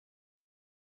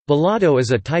Balado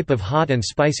is a type of hot and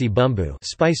spicy bumbu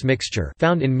spice mixture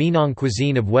found in Minang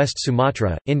cuisine of West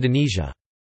Sumatra, Indonesia.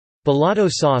 Balado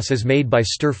sauce is made by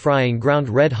stir-frying ground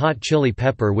red-hot chili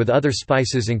pepper with other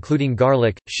spices including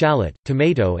garlic, shallot,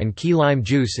 tomato and key lime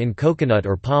juice in coconut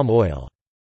or palm oil.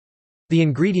 The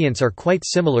ingredients are quite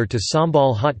similar to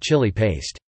sambal hot chili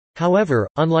paste. However,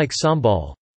 unlike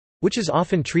sambal, which is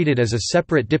often treated as a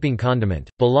separate dipping condiment,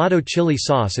 balado chili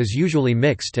sauce is usually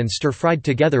mixed and stir-fried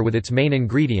together with its main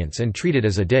ingredients and treated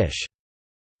as a dish.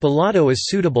 Balado is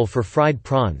suitable for fried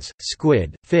prawns,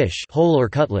 squid, fish whole or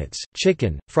cutlets,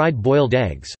 chicken, fried boiled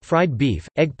eggs, fried beef,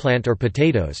 eggplant or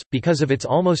potatoes. Because of its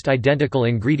almost identical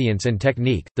ingredients and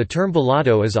technique, the term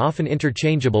balado is often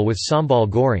interchangeable with sambal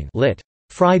goreng, lit.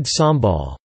 Fried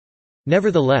sambal.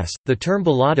 Nevertheless, the term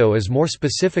balado is more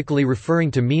specifically referring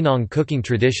to Minang cooking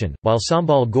tradition, while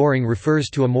sambal goreng refers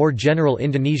to a more general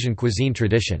Indonesian cuisine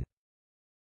tradition.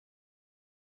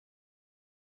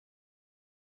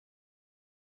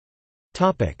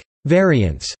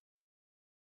 Variants.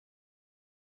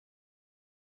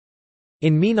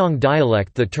 In Minang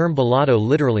dialect the term balado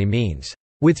literally means,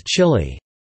 with chili,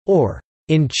 or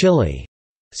in chili,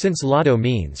 since lado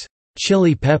means,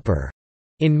 chili pepper,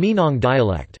 in Minang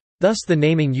dialect. Thus the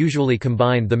naming usually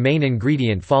combined the main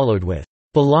ingredient followed with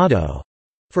balado.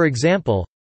 For example,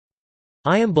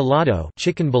 ayam balado,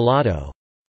 chicken balado,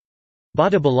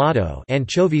 bada balado,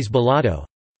 anchovies balado,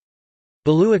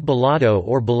 beluak balado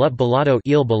or balut balado,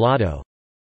 eel balado,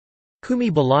 cumi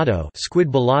balado,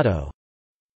 squid balado,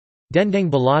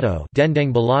 dendeng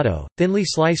balado, thinly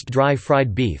sliced dry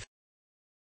fried beef,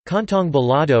 kantong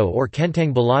balado or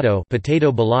kentang balado,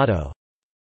 potato balado,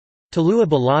 telua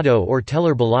balado or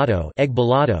telur balado, egg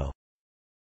balado,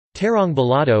 terong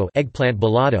balado, eggplant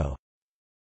balado,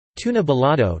 tuna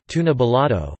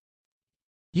balado,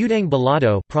 udang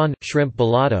balado, prawn shrimp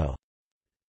balado,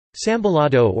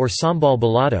 sambalado or sambal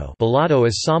balado. Balado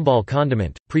is sambal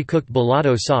condiment, pre-cooked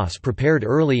balado sauce prepared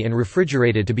early and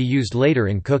refrigerated to be used later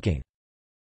in cooking.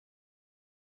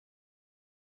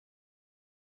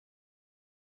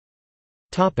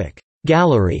 Topic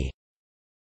Gallery.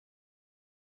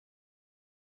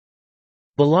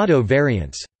 Balado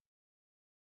variants.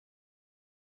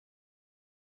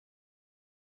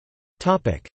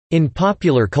 Topic In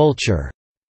popular culture.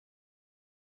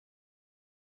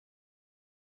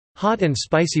 Hot and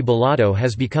spicy balado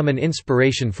has become an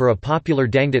inspiration for a popular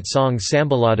dangdut song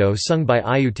Sambalado sung by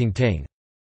Ayu Ting Ting.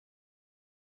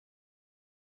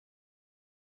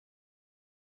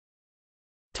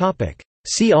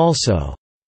 See also: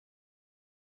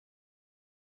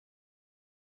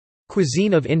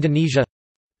 Cuisine of Indonesia,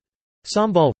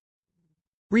 Sambal,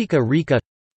 Rika Rika,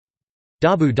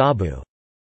 Dabu Dabu.